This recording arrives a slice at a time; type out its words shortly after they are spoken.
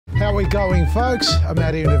How we going, folks? I'm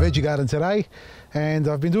out here in the veggie garden today, and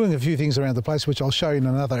I've been doing a few things around the place which I'll show you in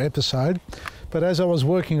another episode. But as I was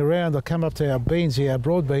working around, I come up to our beans here, our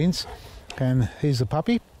broad beans, and here's the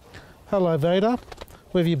puppy. Hello, Vader.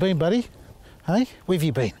 Where have you been, buddy? Hey, where have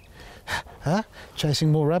you been? Huh? Chasing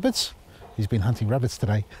more rabbits? He's been hunting rabbits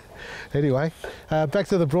today. Anyway, back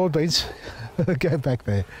to the broad beans. Go back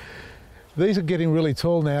there. These are getting really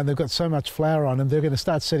tall now, and they've got so much flower on them, they're going to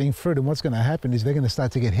start setting fruit, and what's going to happen is they're going to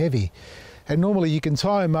start to get heavy. And normally you can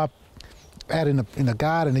tie them up out in a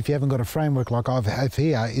garden if you haven't got a framework like I have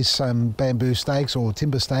here, is some bamboo stakes or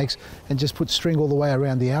timber stakes, and just put string all the way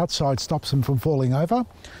around the outside, stops them from falling over.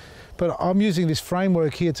 But I'm using this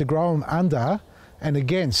framework here to grow them under and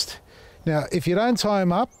against. Now, if you don't tie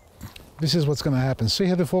them up, this is what's going to happen. See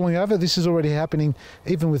how they're falling over? This is already happening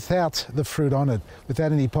even without the fruit on it,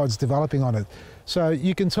 without any pods developing on it. So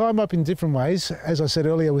you can tie them up in different ways, as I said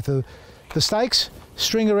earlier, with the stakes,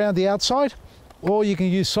 string around the outside, or you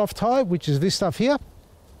can use soft tie, which is this stuff here.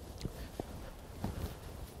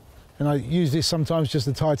 And I use this sometimes just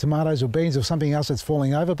to tie tomatoes or beans or something else that's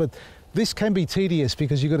falling over, but this can be tedious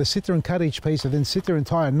because you've got to sit there and cut each piece and then sit there and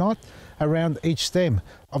tie a knot around each stem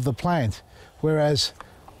of the plant. Whereas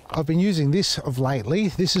I've been using this of lately.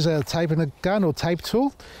 This is a tape and a gun or tape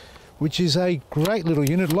tool, which is a great little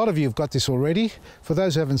unit. A lot of you have got this already. For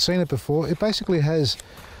those who haven't seen it before, it basically has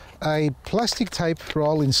a plastic tape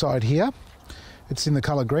roll inside here. It's in the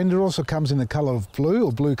colour green. It also comes in the colour of blue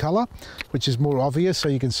or blue colour, which is more obvious so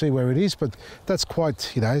you can see where it is, but that's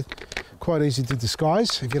quite, you know, quite easy to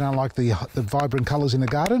disguise if you don't like the vibrant colours in the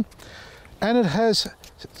garden. And it has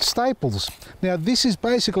staples. Now this is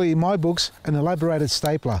basically, in my books, an elaborated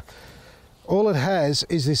stapler. All it has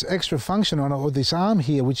is this extra function on it, or this arm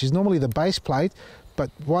here, which is normally the base plate, but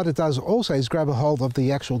what it does also is grab a hold of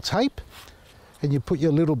the actual tape, and you put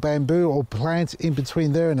your little bamboo or plant in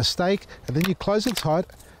between there and a stake, and then you close it tight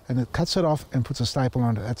and it cuts it off and puts a staple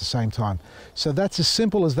on it at the same time. So that's as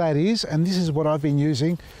simple as that is, and this is what I've been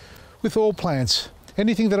using with all plants.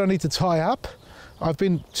 Anything that I need to tie up, I've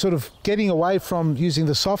been sort of getting away from using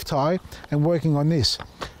the soft tie and working on this.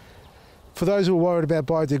 For those who are worried about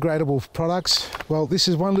biodegradable products, well, this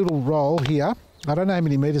is one little roll here. I don't know how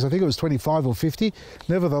many meters, I think it was 25 or 50.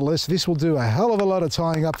 Nevertheless, this will do a hell of a lot of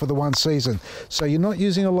tying up for the one season. So you're not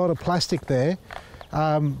using a lot of plastic there,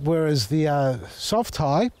 whereas the soft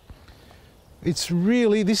tie, it's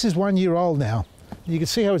really, this is 1 year old now. You can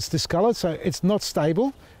see how it's discoloured, so it's not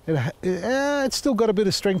stable. It's still got a bit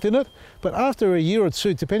of strength in it, but after a year or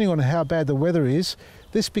two, depending on how bad the weather is,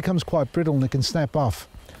 this becomes quite brittle and it can snap off.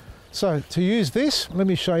 So to use this, let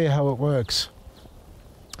me show you how it works.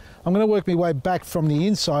 I'm going to work my way back from the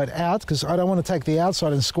inside out because I don't want to take the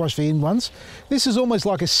outside and squash the in ones. This is almost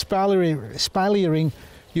like a spalliering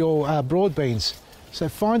your broad beans. So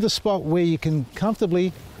find a spot where you can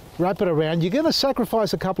comfortably wrap it around. You're going to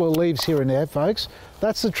sacrifice a couple of leaves here and there, folks.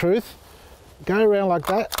 That's the truth. Go around like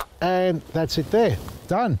that, and that's it there,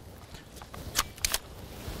 done.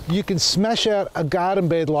 You can smash out a garden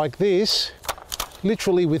bed like this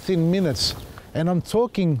literally within minutes. And I'm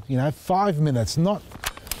talking, you know, 5 minutes, not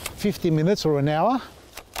 50 minutes or an hour.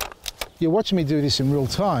 You're watching me do this in real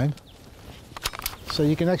time, so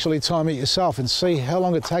you can actually time it yourself and see how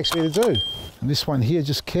long it takes me to do. And this one here,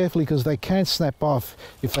 just carefully, because they can snap off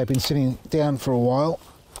if they've been sitting down for a while.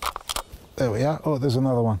 There we are. Oh, there's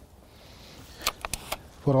another one.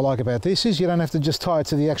 What I like about this is you don't have to just tie it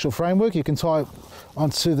to the actual framework, you can tie it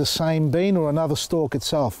onto the same bean or another stalk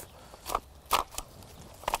itself.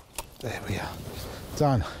 There we are,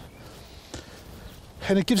 done.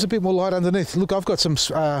 And it gives a bit more light underneath. Look, I've got some,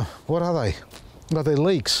 what are they? Well, they're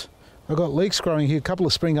leeks. I've got leeks growing here, a couple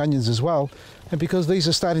of spring onions as well. And because these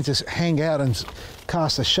are starting to hang out and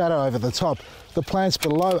cast a shadow over the top, the plants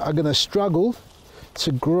below are going to struggle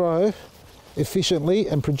to grow efficiently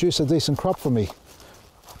and produce a decent crop for me.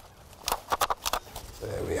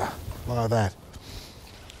 There we are, like that.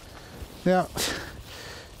 Now,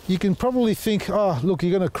 you can probably think, oh, look,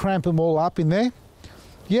 you're going to cramp them all up in there.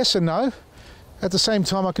 Yes and no. At the same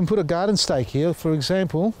time, I can put a garden stake here. For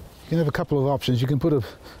example, you can have a couple of options. You can put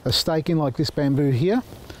a stake in like this bamboo here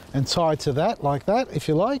and tie to that like that, if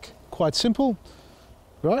you like. Quite simple,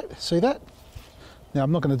 right? See that? Now,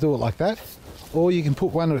 I'm not going to do it like that. Or you can put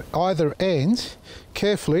one at either end,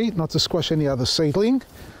 carefully, not to squash any other seedling.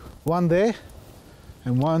 One there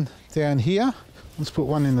and one down here. Let's put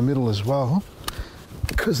one in the middle as well,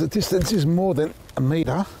 because the distance is more than a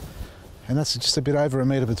metre, and that's just a bit over a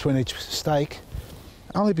metre between each stake.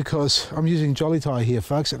 Only because I'm using jolly tie here,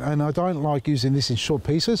 folks, and I don't like using this in short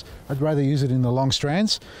pieces. I'd rather use it in the long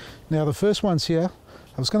strands. Now the first ones here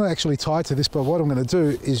I was going to actually tie it to this, but what I'm going to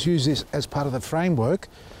do is use this as part of the framework,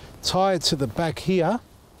 tie it to the back here,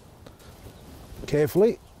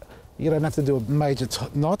 carefully. You don't have to do a major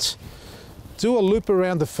knot. Do a loop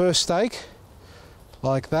around the first stake,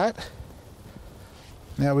 like that.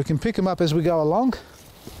 Now we can pick them up as we go along,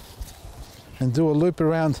 and do a loop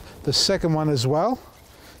around the second one as well,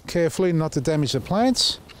 carefully, not to damage the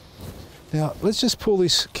plants. Now let's just pull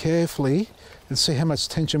this carefully and see how much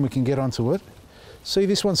tension we can get onto it. See,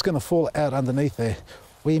 this one's going to fall out underneath there.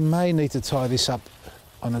 We may need to tie this up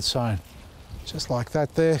on its own, just like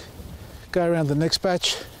that there. Go around the next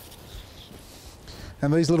batch.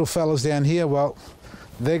 And these little fellas down here, well,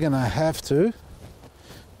 they're going to have to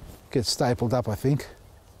get stapled up, I think.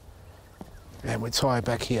 And we tie it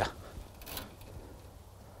back here.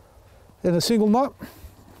 Then a single knot,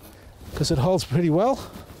 because it holds pretty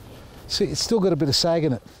well. See, it's still got a bit of sag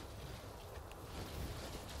in it.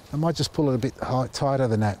 I might just pull it a bit tighter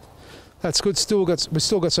than that. That's good. We've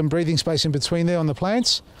still got some breathing space in between there on the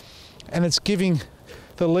plants, and it's giving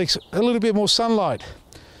the leeks a little bit more sunlight.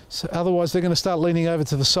 So otherwise they're going to start leaning over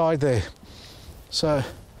to the side there. So,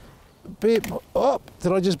 oh,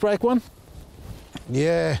 did I just break one?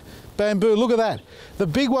 Yeah, bamboo, look at that. The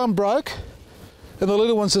big one broke and the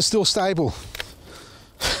little ones are still stable.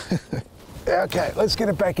 Okay, let's get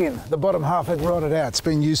it back in. The bottom half had rotted out. It's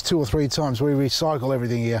been used 2 or 3 times. We recycle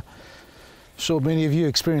everything here. I'm sure many of you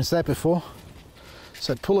experienced that before.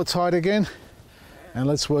 So pull it tight again and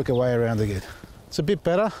let's work our way around again. It's a bit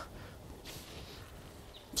better.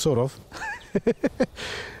 Sort of.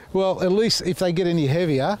 Well, at least if they get any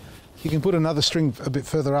heavier, you can put another string a bit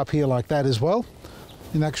further up here like that as well.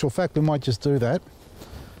 In actual fact, we might just do that.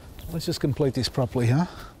 Let's just complete this properly, huh?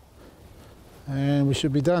 And we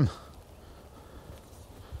should be done.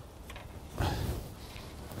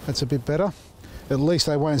 That's a bit better. At least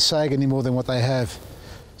they won't sag any more than what they have.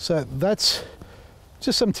 So that's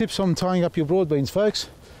just some tips on tying up your broad beans, folks.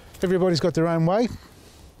 Everybody's got their own way.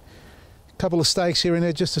 Couple of stakes here and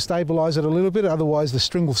there just to stabilize it a little bit, otherwise the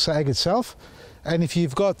string will sag itself. And if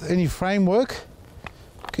you've got any framework,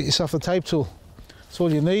 get yourself a tape tool. That's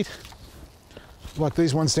all you need. Like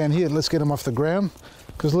these ones down here, let's get them off the ground,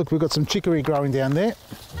 because look, we've got some chicory growing down there,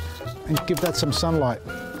 and give that some sunlight.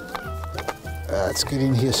 Let's get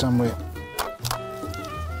in here somewhere.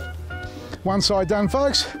 One side done,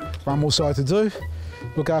 folks. One more side to do.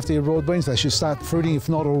 Look after your broad beans, they should start fruiting if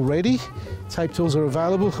not already. Tape tools are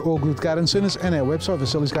available, all good garden centres, and our website,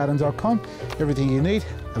 vasilisgarden.com. Everything you need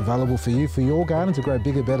available for you for your garden to grow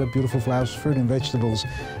bigger, better, beautiful flowers, fruit and vegetables.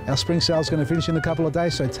 Our spring sale is going to finish in a couple of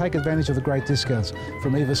days, so take advantage of the great discounts.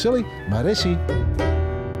 From me, Vasili, Maresi.